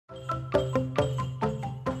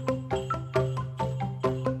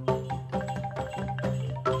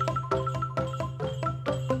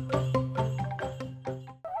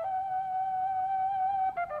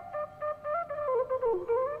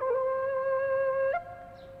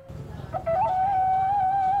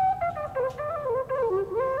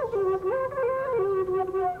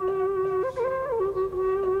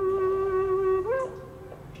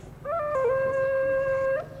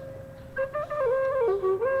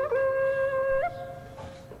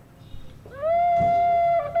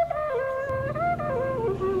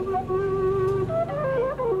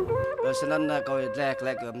cho nên là coi rẻ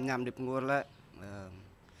lại cái nhằm điệp nguồn lại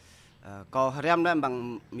có rem đó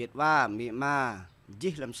bằng miệt va mì ma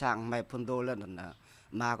dí làm sàng mày phun đô lên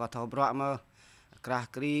mà có thầu bọ mà cà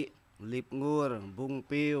kri lip nguồn bung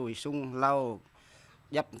piu sung lau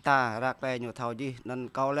dấp ta ra đây nhiều thầu gì nên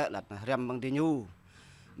câu lại là rem bằng đi nhu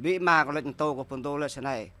bị mà có lệnh tô của phun đô lên thế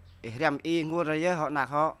này rem y nguồn rồi họ nạc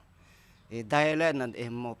họ đây lên là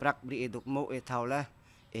em một bạc bị đục mộ thầu lên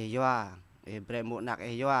yoa bre một nạc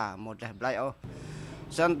yoa một đẹp lại ô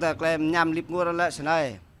sân tạc lên nhằm lip nguồn lại thế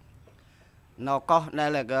này nó có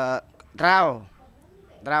đây là cái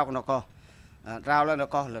rau nó có rau lên nó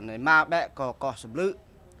có lần này ma bẹ có sụp lư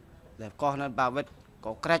để có nên bảo vệ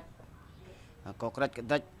có cách cái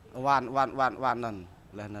đất hoàn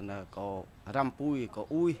lần là có ram pui có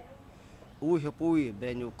ui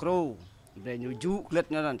bề nhu crow bề nhu jú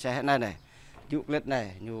lết nó là xe này jú lết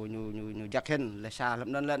này nhu giặc hen là xa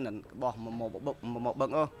lắm nên lên là bỏ một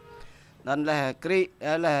bận ô nên là kri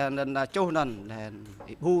là châu nần là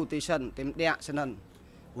bu tì sân tìm đẻ sân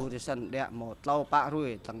bu tì sân đẻ một lau bạ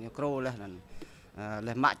rồi thằng nhiều crow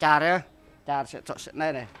là mạ cha đấy cha sẽ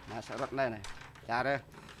này sẽ đặt này cha đấy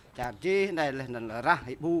cha chi này là ra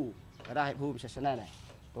bu sẽ này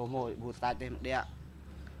tô mồi bu tai tìm đẻ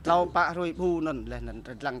lau bạ rồi bu nần là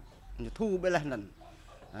lằng thu bên là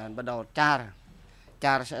bắt đầu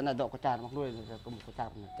cha sẽ là độ có cha mọc đuôi rồi có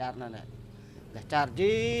một cha này là cha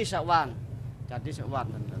chi sao van jadi sewan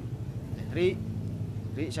ri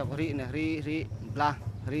sao có ri này ri blah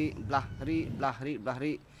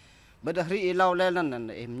ri bây giờ ri lâu lên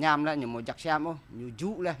là em nhám lại nhiều một giặc xem ô nhiều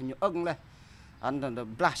jú lên nhiều ưng lên anh là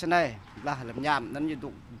blah thế này blah làm nhám nên như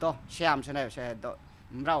tụ to xem thế này sẽ to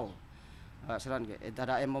rau sau đó cái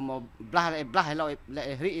ta em một blah lâu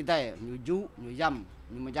lại ri đây nhiều jú nhiều dầm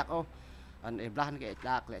nhiều một giặc ô anh em blah cái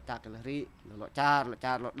đạc lại đạc là ri là cha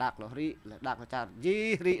là đạc là ri là đạc là cha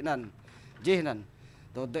ri nần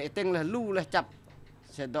tôi đợi tên là lu là chập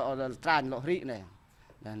sẽ độ là tràn lộ ri này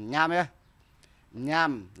là nhám ấy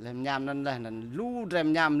nhám làm nhám nên là lu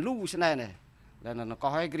rèm nhám lu thế này là nó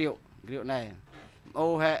có cái rượu này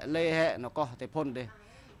ô hệ lê hệ nó có thể phun đây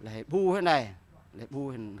là bu thế này là bu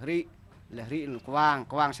hình ri là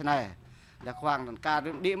quang thế này là quang là ca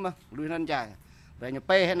điểm mà lui lên dài về nhiều p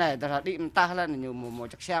thế này là điểm ta lên nhiều một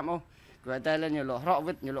chắc xem không rồi đây lên nhiều lộ rõ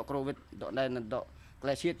vết nhiều lộ cro vết độ đây là độ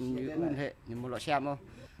lại xiết như un hệ như một loại xem không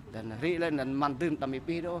để ri lên là màn tương tầm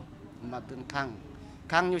pi đó mà tương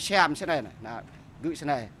khang như xem thế này là gửi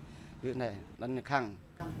thế này lần khang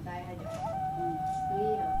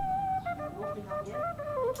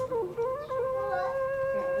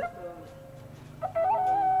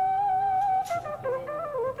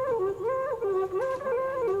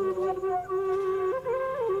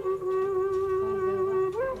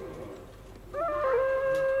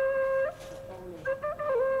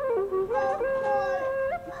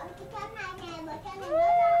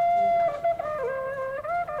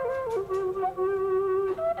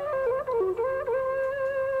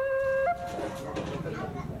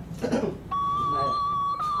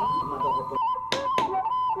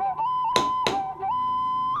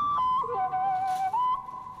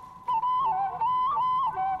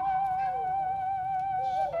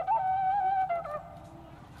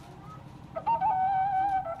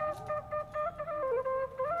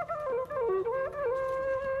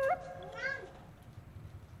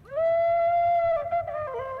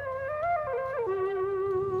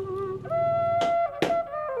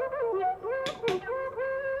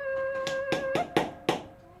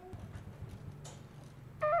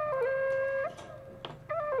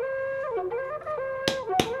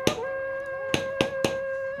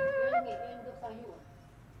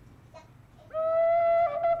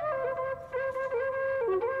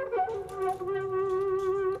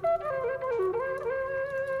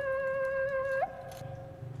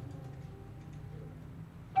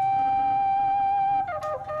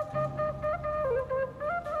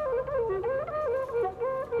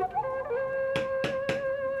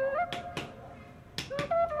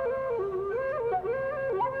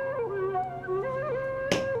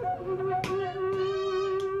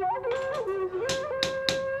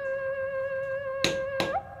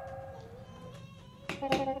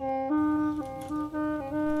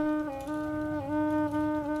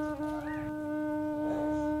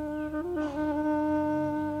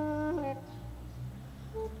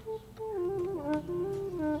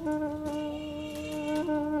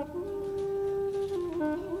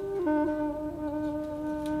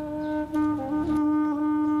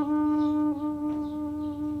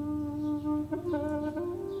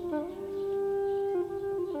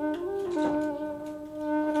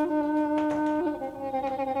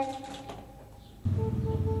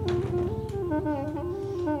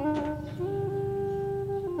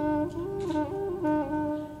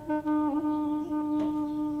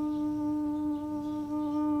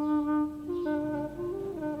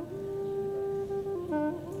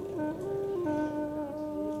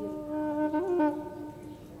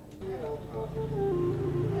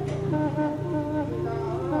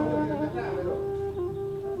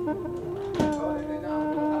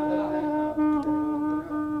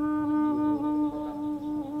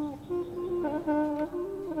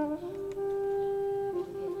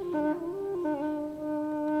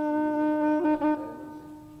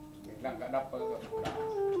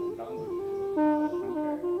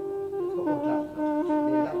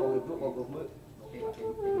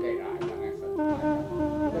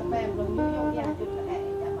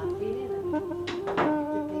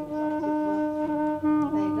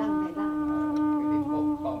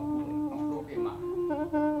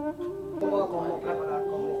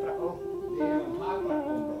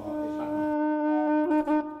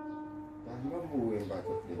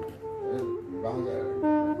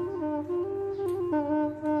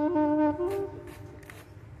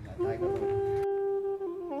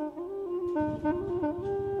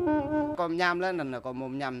Con nhám lên là có một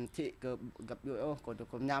nhám chị gặp dụi có được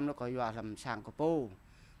con nhám nó có dọa làm sàng có po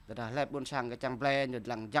rồi là lẹp buôn sàng cái trang ple nhật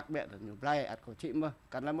lằng giặc bẹ rồi nhiều ple ắt có chị mà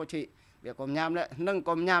cắn lấy một chị việc con nhám đấy nâng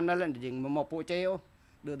con nhám nó lên để một bộ treo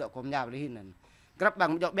đưa đậu con nhám đi hình này grab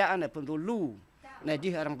bằng dọc bẹ này phần lu này chỉ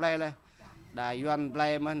là trang ple này đại yuan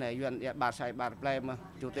ple mà này yuan bà sai bà ple mà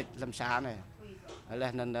chủ tịch làm xá này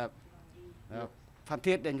là nên phan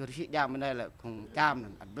thiết đến chủ tịch giam bên đây là cùng cam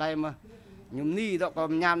ăn ple mà nhum ni đó có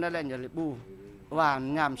nhám đó lên rồi bù và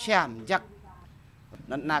nhám xem giặc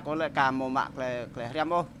nên là có lại cả mồ mạc là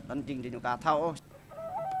rem ô nên trình thì chúng ta thâu ô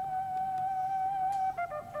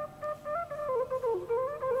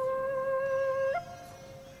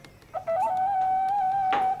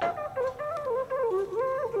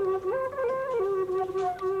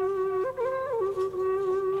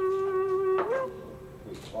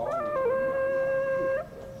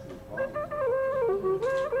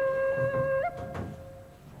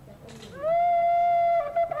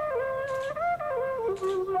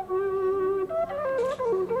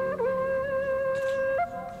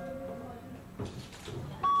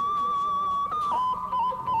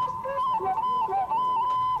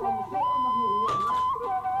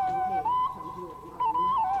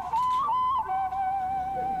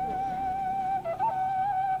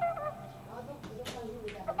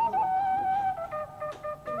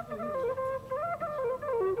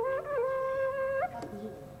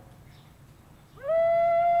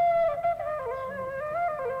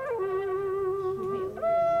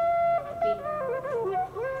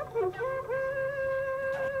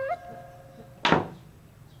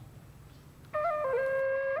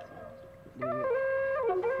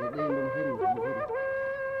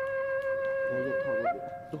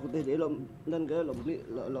để lộn lên cái lộn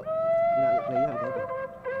lộn lấy hàng cái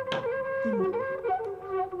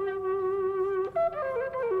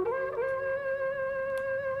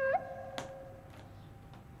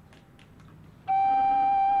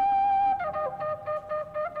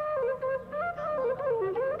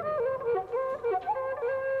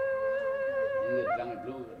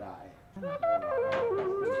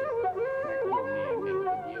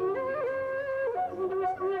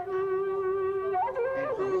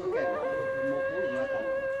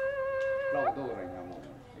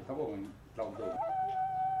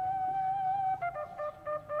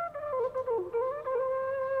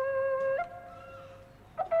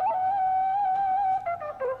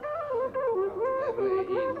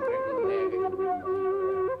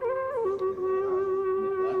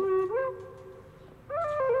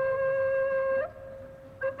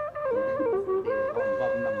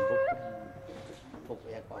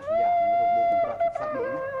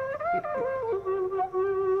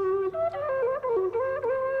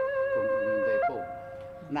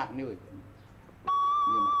nặng như vậy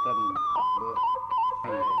nhưng mà trần được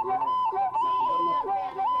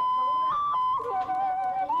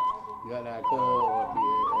gọi là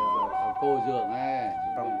cô dường